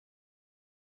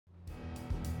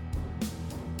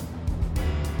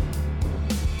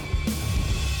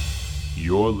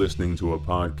You're listening to a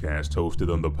podcast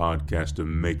hosted on the Podcaster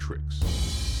Matrix.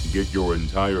 Get your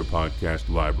entire podcast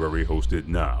library hosted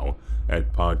now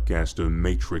at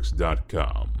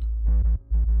podcastermatrix.com.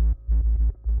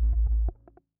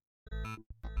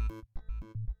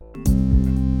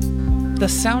 The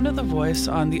sound of the voice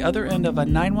on the other end of a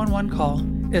 911 call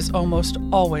is almost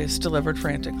always delivered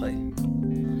frantically.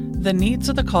 The needs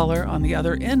of the caller on the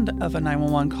other end of a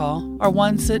 911 call are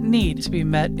ones that need to be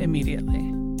met immediately.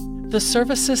 The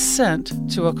services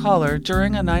sent to a caller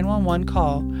during a 911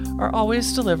 call are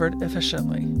always delivered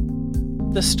efficiently.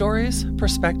 The stories,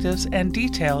 perspectives, and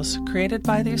details created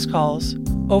by these calls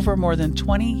over more than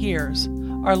 20 years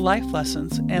are life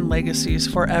lessons and legacies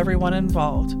for everyone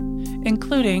involved,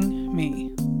 including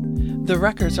me. The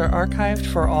records are archived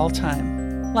for all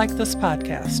time, like this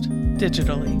podcast,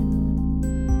 digitally.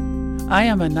 I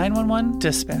am a 911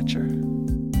 dispatcher.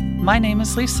 My name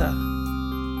is Lisa.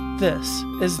 This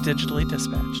is Digitally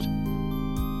Dispatched.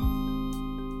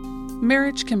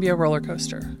 Marriage can be a roller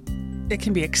coaster. It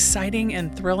can be exciting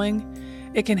and thrilling.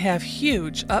 It can have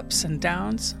huge ups and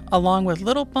downs, along with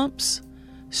little bumps,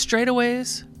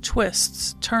 straightaways,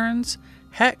 twists, turns,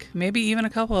 heck, maybe even a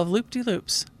couple of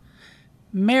loop-de-loops.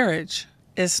 Marriage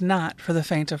is not for the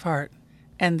faint of heart,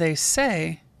 and they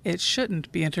say it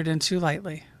shouldn't be entered into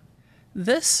lightly.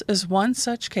 This is one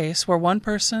such case where one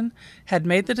person had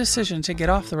made the decision to get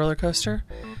off the roller coaster,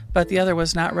 but the other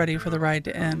was not ready for the ride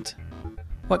to end.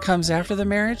 What comes after the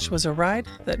marriage was a ride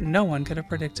that no one could have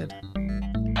predicted.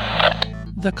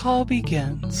 The call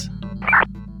begins.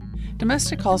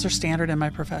 Domestic calls are standard in my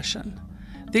profession.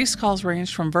 These calls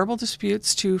range from verbal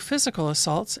disputes to physical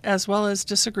assaults, as well as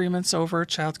disagreements over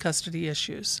child custody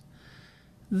issues.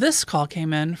 This call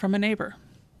came in from a neighbor.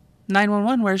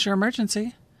 911, where's your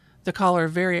emergency? The caller,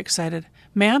 very excited.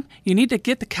 Ma'am, you need to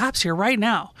get the cops here right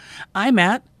now. I'm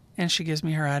at, and she gives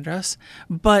me her address,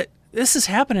 but this is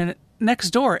happening next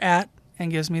door at,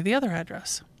 and gives me the other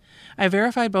address. I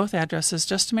verified both addresses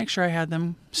just to make sure I had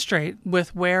them straight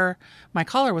with where my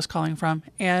caller was calling from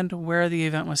and where the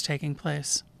event was taking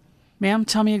place. Ma'am,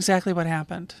 tell me exactly what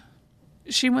happened.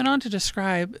 She went on to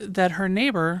describe that her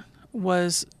neighbor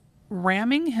was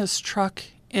ramming his truck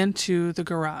into the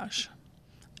garage.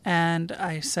 And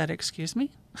I said, excuse me?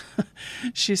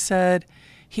 She said,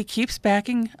 he keeps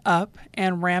backing up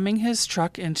and ramming his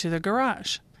truck into the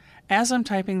garage. As I'm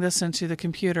typing this into the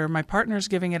computer, my partner's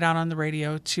giving it out on the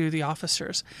radio to the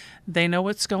officers. They know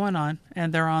what's going on,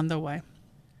 and they're on the way.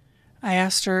 I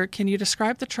asked her, can you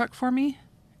describe the truck for me?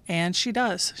 And she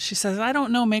does. She says, I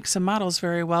don't know makes and models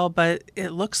very well, but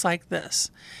it looks like this.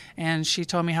 And she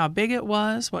told me how big it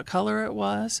was, what color it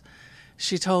was.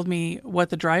 She told me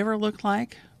what the driver looked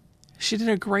like. She did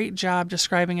a great job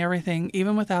describing everything.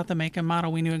 Even without the make and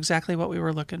model, we knew exactly what we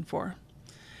were looking for.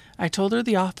 I told her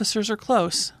the officers are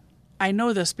close. I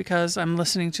know this because I'm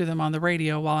listening to them on the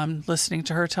radio while I'm listening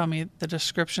to her tell me the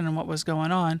description and what was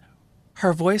going on.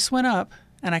 Her voice went up,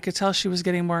 and I could tell she was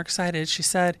getting more excited. She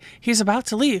said, he's about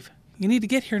to leave. You need to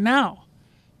get here now.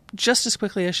 Just as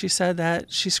quickly as she said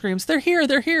that, she screams, they're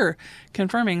here,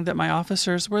 confirming that my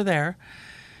officers were there.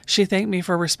 She thanked me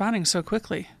for responding so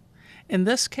quickly. In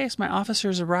this case, my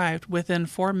officers arrived within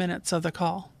 4 minutes of the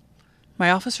call. My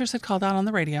officers had called out on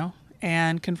the radio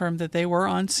and confirmed that they were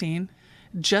on scene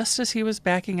just as he was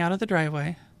backing out of the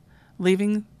driveway,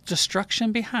 leaving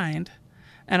destruction behind.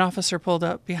 An officer pulled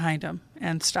up behind him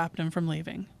and stopped him from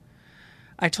leaving.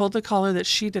 I told the caller that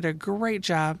she did a great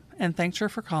job and thanked her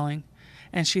for calling,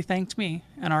 and she thanked me,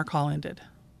 and our call ended.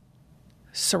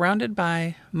 Surrounded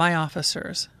by my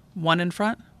officers, one in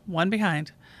front, one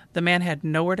behind, the man had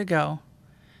nowhere to go.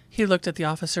 He looked at the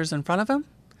officers in front of him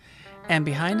and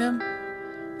behind him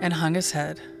and hung his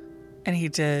head. And he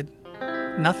did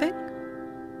nothing?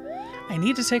 I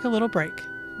need to take a little break.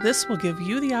 This will give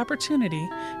you the opportunity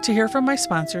to hear from my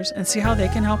sponsors and see how they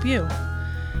can help you.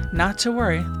 Not to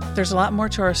worry, there's a lot more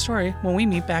to our story when we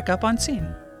meet back up on scene.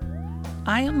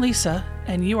 I am Lisa,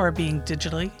 and you are being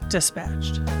digitally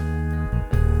dispatched.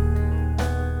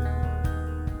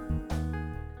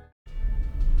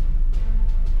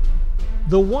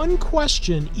 The one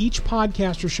question each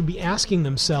podcaster should be asking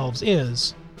themselves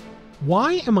is,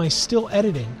 why am I still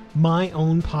editing my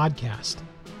own podcast?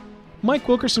 Mike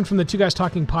Wilkerson from the Two Guys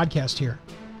Talking podcast here.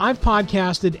 I've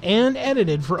podcasted and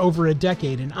edited for over a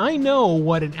decade, and I know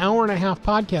what an hour-and-a-half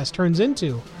podcast turns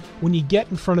into when you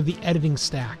get in front of the editing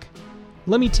stack.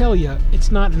 Let me tell you, it's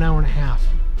not an hour and a half.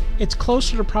 It's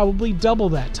closer to probably double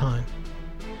that time.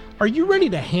 Are you ready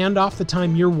to hand off the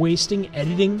time you're wasting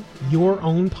editing your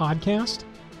own podcast?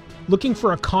 Looking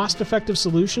for a cost-effective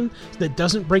solution that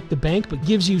doesn't break the bank but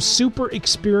gives you super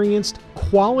experienced,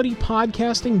 quality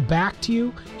podcasting back to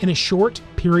you in a short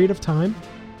period of time?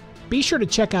 Be sure to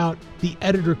check out the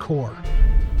Editor Core.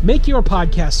 Make your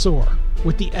podcast soar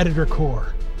with the Editor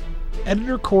Core.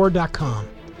 EditorCore.com.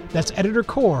 That's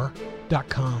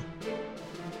EditorCore.com.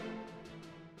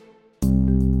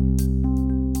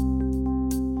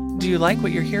 Do you like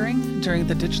what you're hearing during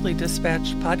the Digitally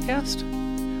Dispatched podcast?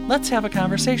 Let's have a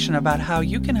conversation about how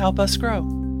you can help us grow.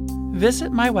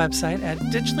 Visit my website at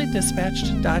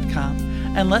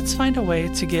digitallydispatched.com and let's find a way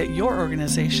to get your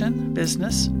organization,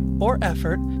 business, or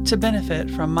effort to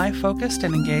benefit from my focused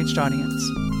and engaged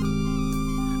audience.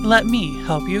 Let me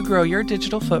help you grow your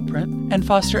digital footprint and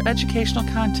foster educational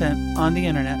content on the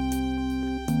internet.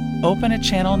 Open a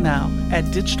channel now at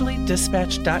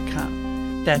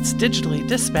digitallydispatched.com. That's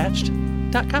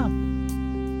digitallydispatched.com.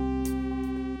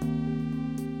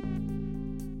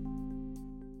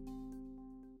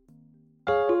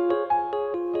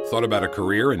 Thought about a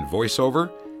career in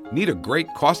voiceover? Need a great,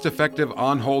 cost-effective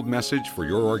on-hold message for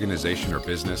your organization or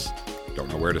business? Don't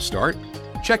know where to start?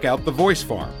 Check out The Voice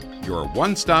Farm, your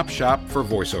one-stop shop for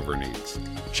voiceover needs.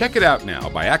 Check it out now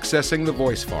by accessing The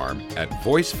Voice Farm at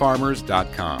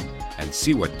voicefarmers.com and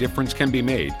see what difference can be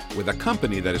made with a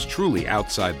company that is truly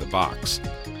outside the box.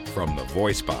 From the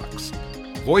Voice Box.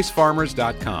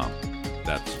 voicefarmers.com.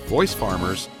 That's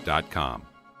voicefarmers.com.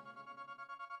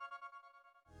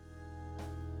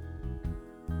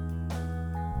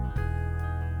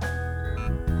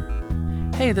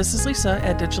 Hey, this is Lisa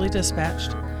at Digitally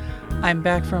Dispatched. I'm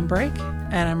back from break,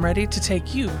 and I'm ready to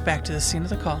take you back to the scene of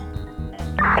the call.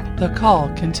 The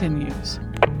call continues.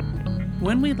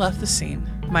 When we left the scene,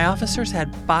 my officers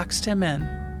had boxed him in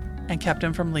and kept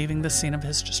him from leaving the scene of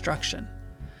his destruction.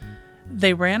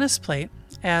 They ran his plate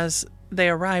as they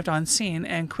arrived on scene,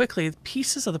 and quickly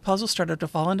pieces of the puzzle started to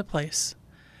fall into place.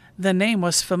 The name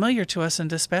was familiar to us in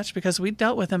dispatch because we'd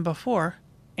dealt with him before,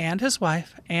 and his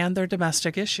wife, and their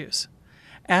domestic issues.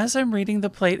 As I'm reading the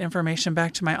plate information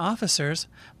back to my officers,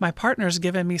 my partner's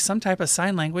given me some type of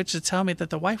sign language to tell me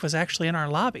that the wife was actually in our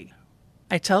lobby.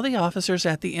 I tell the officers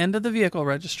at the end of the vehicle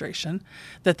registration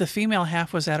that the female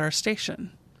half was at our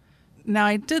station. Now,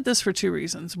 I did this for two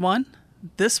reasons. One,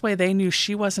 this way they knew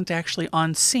she wasn't actually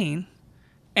on scene,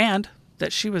 and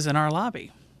that she was in our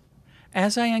lobby.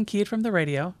 As I unkeyed from the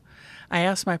radio, I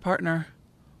asked my partner,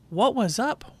 "What was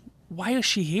up? Why is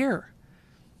she here?"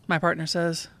 My partner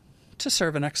says, "To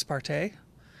serve an ex parte."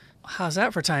 How's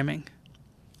that for timing?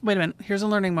 Wait a minute, here's a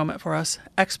learning moment for us.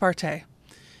 Ex parte.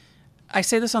 I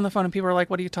say this on the phone and people are like,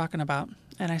 "What are you talking about?"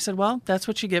 And I said, well, that's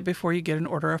what you get before you get an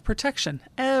order of protection.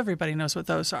 Everybody knows what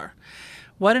those are.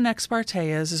 What an ex parte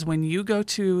is when you go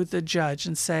to the judge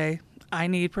and say, "I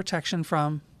need protection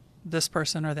from this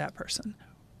person or that person."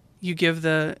 You give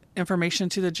the information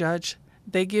to the judge.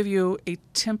 They give you a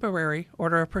temporary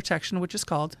order of protection, which is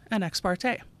called an ex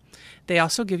parte. They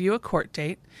also give you a court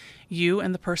date. You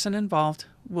and the person involved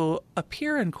will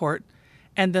appear in court,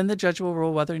 and then the judge will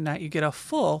rule whether or not you get a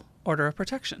full order of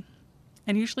protection.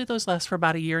 And usually those last for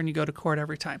about a year, and you go to court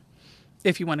every time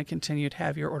if you want to continue to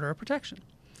have your order of protection.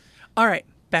 All right,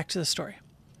 back to the story.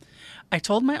 I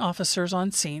told my officers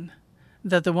on scene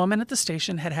that the woman at the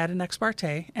station had had an ex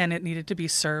parte, and it needed to be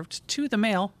served to the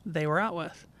male they were out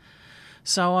with.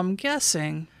 So I'm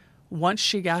guessing once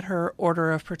she got her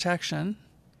order of protection,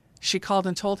 she called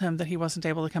and told him that he wasn't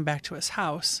able to come back to his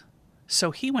house.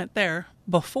 So he went there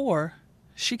before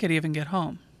she could even get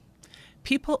home.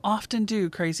 People often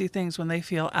do crazy things when they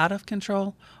feel out of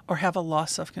control or have a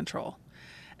loss of control.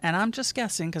 And I'm just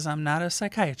guessing because I'm not a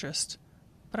psychiatrist,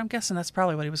 but I'm guessing that's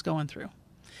probably what he was going through.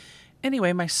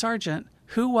 Anyway, my sergeant,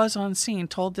 who was on scene,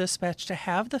 told dispatch to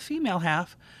have the female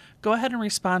half go ahead and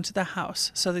respond to the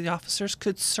house so the officers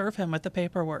could serve him with the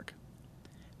paperwork.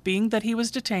 Being that he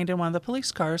was detained in one of the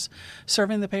police cars,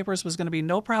 serving the papers was going to be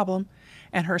no problem,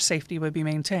 and her safety would be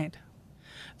maintained.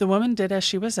 The woman did as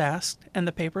she was asked, and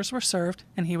the papers were served,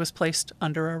 and he was placed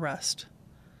under arrest.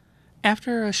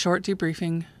 After a short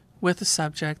debriefing with the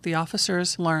subject, the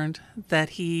officers learned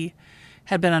that he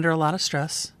had been under a lot of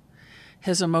stress.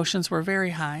 His emotions were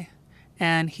very high,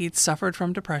 and he'd suffered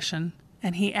from depression,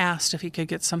 and he asked if he could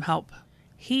get some help.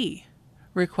 He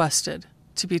requested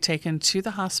to be taken to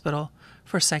the hospital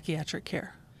for psychiatric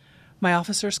care. My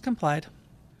officers complied.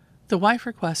 The wife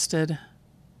requested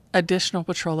additional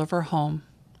patrol of her home,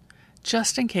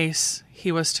 just in case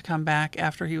he was to come back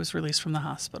after he was released from the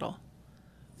hospital.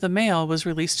 The male was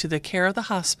released to the care of the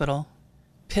hospital,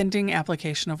 pending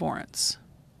application of warrants.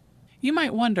 You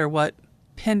might wonder what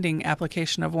pending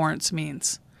application of warrants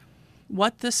means.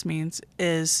 What this means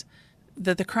is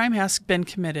that the crime has been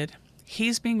committed.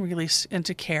 He's being released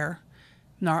into care.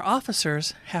 And our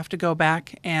officers have to go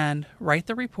back and write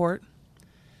the report,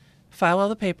 file all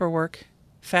the paperwork,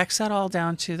 fax that all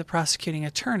down to the prosecuting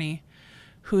attorney,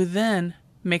 who then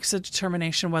makes a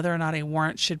determination whether or not a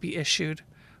warrant should be issued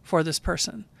for this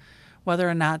person, whether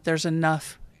or not there's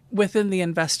enough within the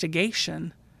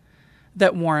investigation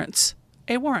that warrants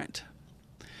a warrant.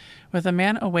 With a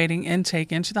man awaiting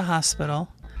intake into the hospital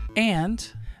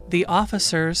and the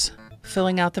officers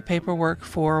filling out the paperwork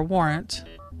for a warrant,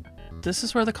 this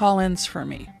is where the call ends for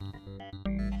me.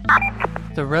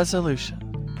 The resolution.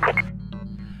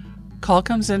 Call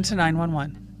comes into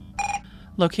 911.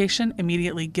 Location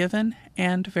immediately given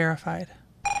and verified.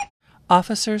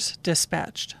 Officers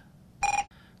dispatched.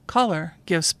 Caller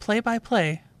gives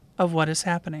play-by-play of what is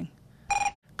happening.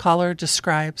 Caller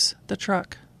describes the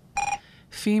truck.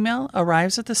 Female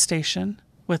arrives at the station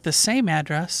with the same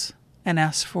address and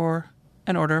asks for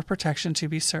an order of protection to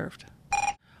be served.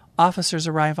 Officers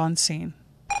arrive on scene.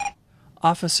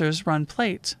 Officers run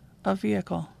plate of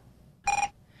vehicle.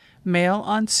 Male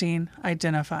on scene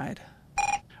identified.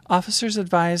 Officers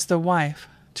advise the wife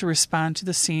to respond to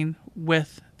the scene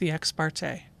with the ex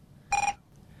parte.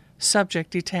 Subject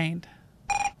detained.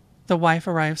 The wife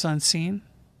arrives on scene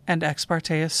and ex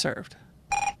parte is served.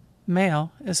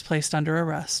 Male is placed under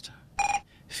arrest.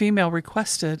 Female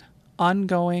requested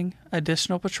ongoing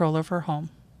additional patrol of her home.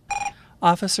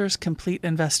 Officers complete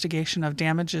investigation of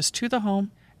damages to the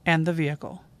home and the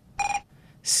vehicle.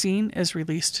 Scene is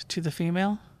released to the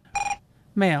female.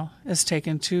 Male is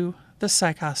taken to the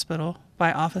psych hospital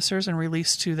by officers and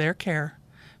released to their care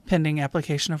pending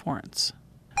application of warrants.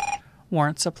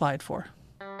 Warrants applied for.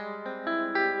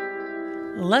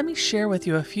 Let me share with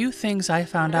you a few things I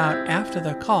found out after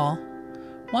the call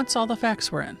once all the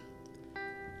facts were in.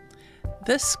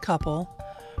 This couple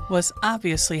was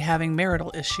obviously having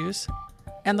marital issues,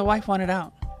 and the wife wanted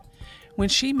out. When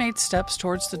she made steps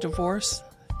towards the divorce,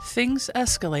 things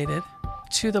escalated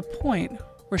to the point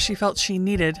where she felt she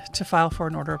needed to file for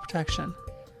an order of protection.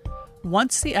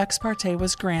 Once the ex parte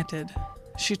was granted,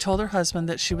 she told her husband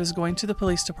that she was going to the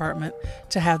police department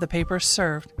to have the papers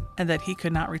served and that he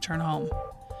could not return home.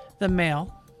 The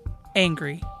male,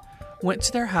 angry, went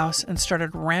to their house and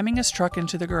started ramming his truck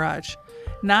into the garage.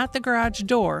 Not the garage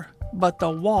door, but the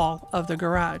wall of the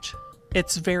garage,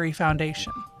 its very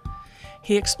foundation.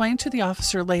 He explained to the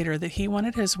officer later that he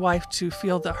wanted his wife to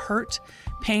feel the hurt,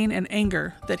 pain, and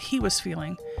anger that he was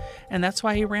feeling, and that's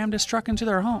why he rammed his truck into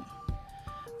their home.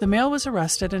 The male was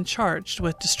arrested and charged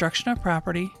with destruction of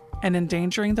property and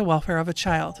endangering the welfare of a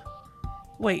child.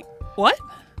 Wait, what?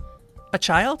 A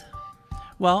child?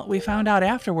 Well, we found out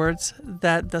afterwards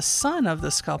that the son of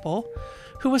this couple,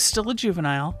 who was still a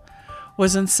juvenile,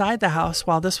 was inside the house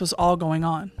while this was all going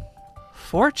on.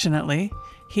 Fortunately,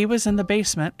 he was in the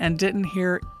basement and didn't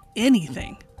hear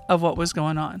anything of what was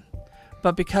going on.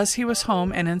 But because he was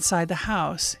home and inside the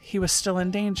house, he was still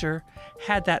in danger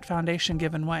had that foundation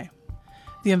given way.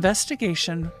 The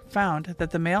investigation found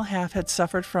that the male half had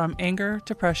suffered from anger,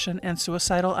 depression, and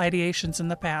suicidal ideations in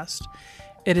the past.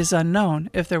 It is unknown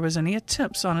if there was any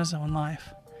attempts on his own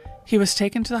life. He was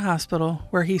taken to the hospital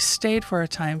where he stayed for a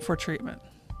time for treatment.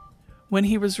 When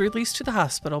he was released to the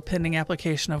hospital pending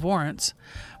application of warrants,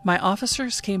 my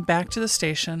officers came back to the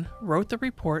station, wrote the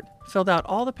report, filled out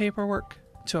all the paperwork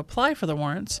to apply for the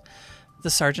warrants. The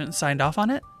sergeant signed off on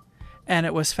it, and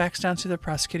it was faxed down to the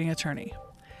prosecuting attorney.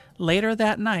 Later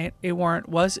that night, a warrant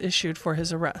was issued for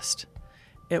his arrest.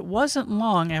 It wasn't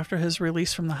long after his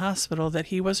release from the hospital that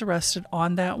he was arrested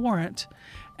on that warrant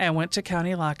and went to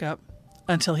county lockup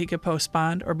until he could post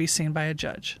bond or be seen by a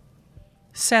judge.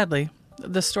 Sadly,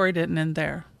 the story didn't end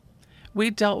there. We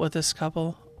dealt with this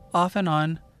couple off and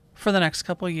on for the next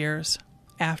couple years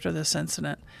after this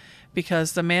incident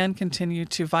because the man continued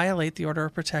to violate the order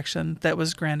of protection that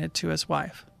was granted to his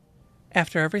wife.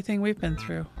 After everything we've been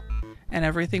through and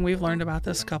everything we've learned about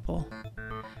this couple,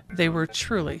 they were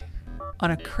truly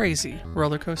on a crazy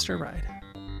roller coaster ride.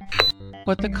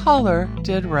 What the caller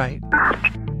did right.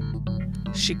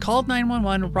 She called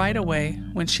 911 right away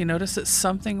when she noticed that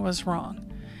something was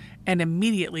wrong and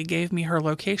immediately gave me her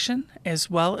location as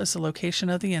well as the location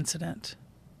of the incident.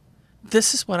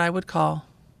 This is what I would call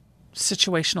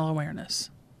situational awareness.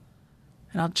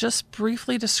 And I'll just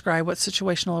briefly describe what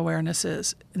situational awareness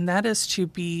is, and that is to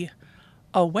be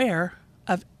aware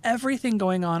of everything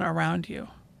going on around you.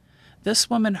 This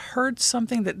woman heard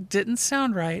something that didn't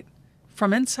sound right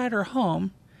from inside her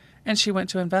home, and she went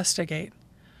to investigate.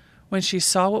 When she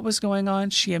saw what was going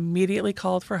on, she immediately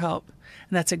called for help,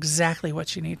 and that's exactly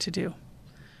what you need to do.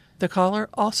 The caller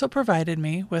also provided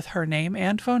me with her name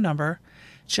and phone number,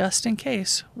 just in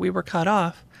case we were cut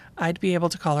off, I'd be able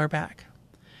to call her back.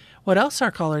 What else our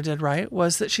caller did right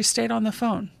was that she stayed on the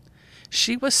phone.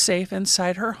 She was safe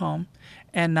inside her home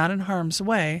and not in harm's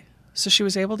way, so she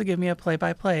was able to give me a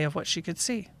play-by-play of what she could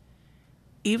see.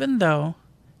 Even though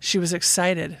she was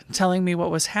excited telling me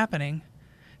what was happening,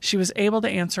 she was able to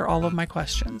answer all of my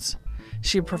questions.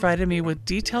 She provided me with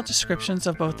detailed descriptions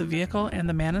of both the vehicle and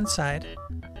the man inside.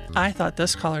 I thought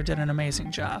this caller did an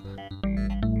amazing job.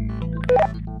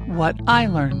 What I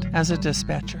learned as a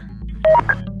dispatcher.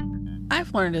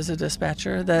 I've learned as a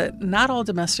dispatcher that not all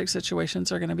domestic situations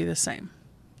are going to be the same.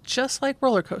 Just like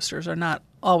roller coasters are not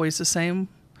always the same,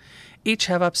 each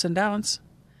have ups and downs,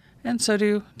 and so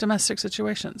do domestic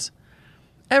situations.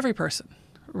 Every person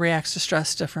reacts to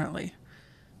stress differently,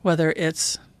 whether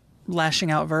it's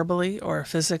lashing out verbally or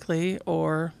physically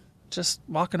or just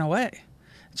walking away.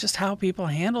 It's just how people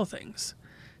handle things.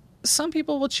 Some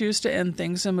people will choose to end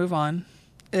things and move on.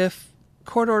 If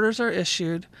court orders are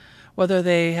issued, whether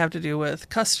they have to do with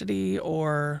custody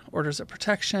or orders of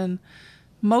protection,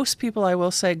 most people, I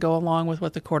will say, go along with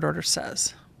what the court order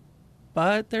says.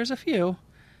 But there's a few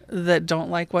that don't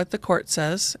like what the court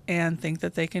says and think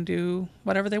that they can do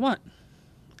whatever they want.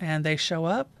 And they show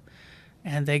up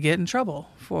and they get in trouble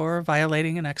for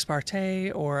violating an ex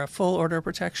parte or a full order of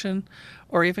protection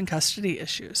or even custody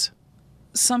issues.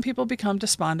 Some people become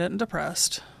despondent and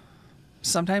depressed,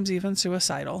 sometimes even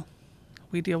suicidal.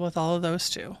 We deal with all of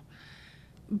those too.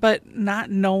 But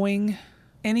not knowing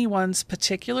anyone's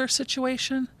particular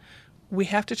situation, we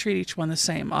have to treat each one the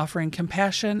same, offering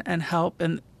compassion and help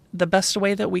in the best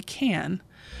way that we can,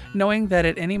 knowing that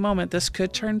at any moment this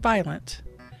could turn violent,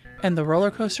 and the roller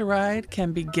coaster ride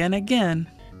can begin again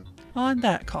on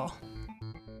that call.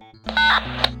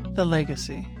 The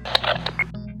legacy.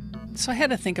 So I had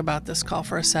to think about this call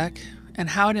for a sec and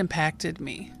how it impacted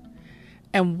me.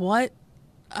 And what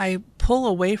I pull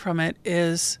away from it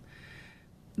is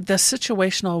the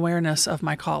situational awareness of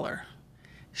my caller.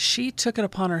 She took it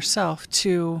upon herself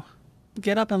to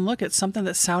get up and look at something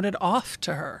that sounded off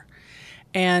to her.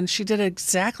 And she did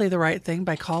exactly the right thing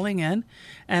by calling in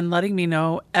and letting me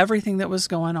know everything that was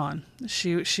going on.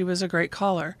 She was a great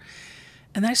caller.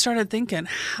 And I started thinking,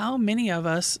 how many of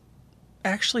us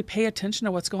actually pay attention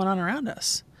to what's going on around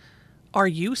us? Are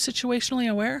you situationally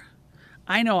aware?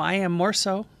 I know I am more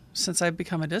so since I've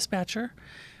become a dispatcher.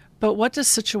 But what does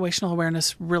situational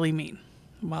awareness really mean?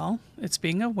 Well, it's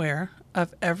being aware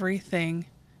of everything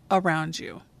around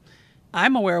you.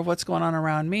 I'm aware of what's going on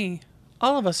around me.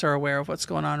 All of us are aware of what's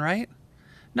going on, right?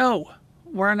 No,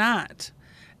 we're not.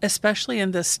 Especially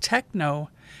in this techno,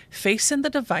 face in the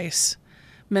device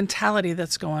mentality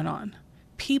that's going on.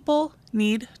 People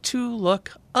need to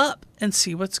look up and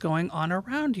see what's going on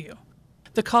around you.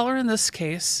 The caller in this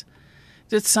case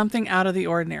did something out of the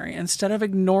ordinary. Instead of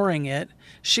ignoring it,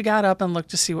 she got up and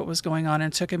looked to see what was going on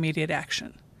and took immediate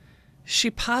action. She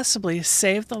possibly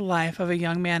saved the life of a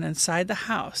young man inside the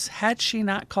house had she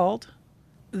not called.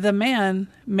 The man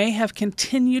may have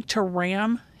continued to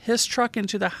ram his truck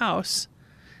into the house,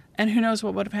 and who knows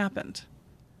what would have happened.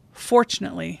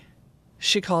 Fortunately,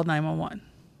 she called 911.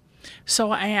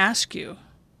 So I ask you,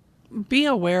 be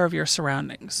aware of your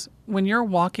surroundings. When you're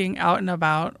walking out and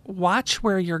about, watch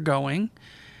where you're going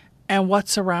and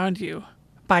what's around you.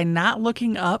 By not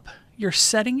looking up, you're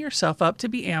setting yourself up to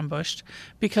be ambushed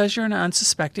because you're an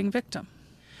unsuspecting victim.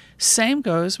 Same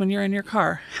goes when you're in your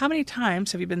car. How many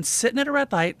times have you been sitting at a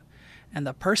red light and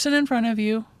the person in front of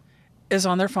you is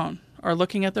on their phone or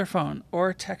looking at their phone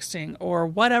or texting or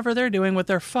whatever they're doing with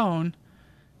their phone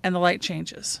and the light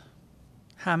changes?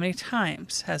 How many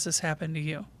times has this happened to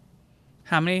you?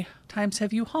 How many times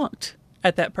have you honked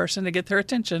at that person to get their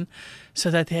attention so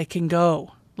that they can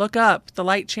go? Look up, the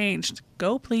light changed.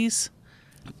 Go, please.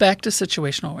 Back to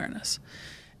situational awareness.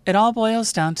 It all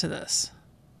boils down to this.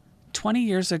 20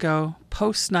 years ago,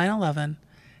 post 9/11,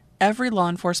 every law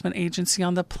enforcement agency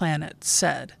on the planet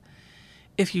said,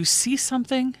 if you see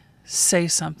something, say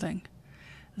something.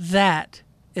 That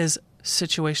is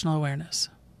situational awareness.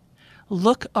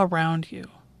 Look around you.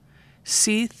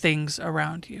 See things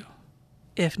around you.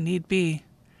 If need be,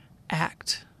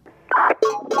 act.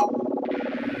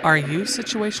 Are you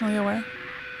situationally aware?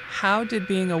 How did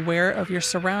being aware of your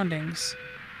surroundings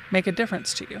make a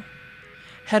difference to you?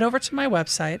 Head over to my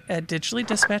website at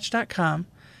digitallydispatch.com,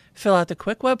 fill out the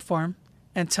quick web form,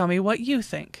 and tell me what you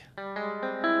think.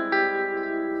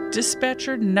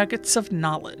 Dispatcher Nuggets of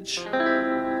Knowledge.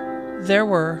 There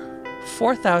were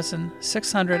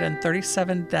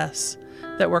 4,637 deaths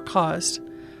that were caused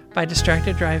by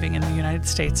distracted driving in the United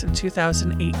States in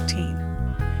 2018.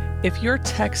 If you're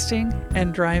texting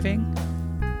and driving,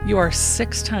 you are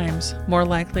 6 times more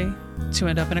likely to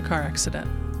end up in a car accident.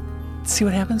 See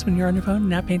what happens when you're on your phone and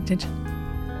not paying attention?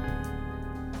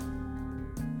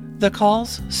 The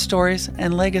calls, stories,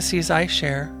 and legacies I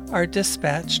share are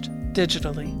dispatched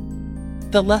digitally.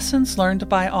 The lessons learned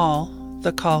by all,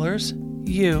 the callers,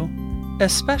 you,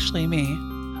 especially me,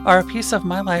 are a piece of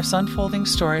my life's unfolding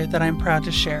story that I'm proud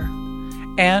to share,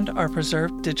 and are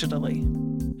preserved digitally.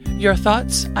 Your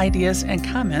thoughts, ideas, and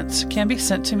comments can be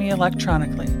sent to me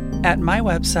electronically at my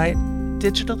website,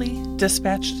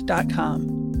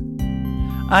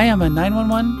 digitallydispatched.com. I am a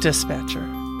 911 dispatcher.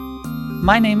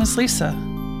 My name is Lisa,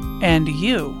 and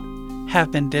you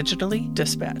have been digitally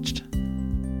dispatched.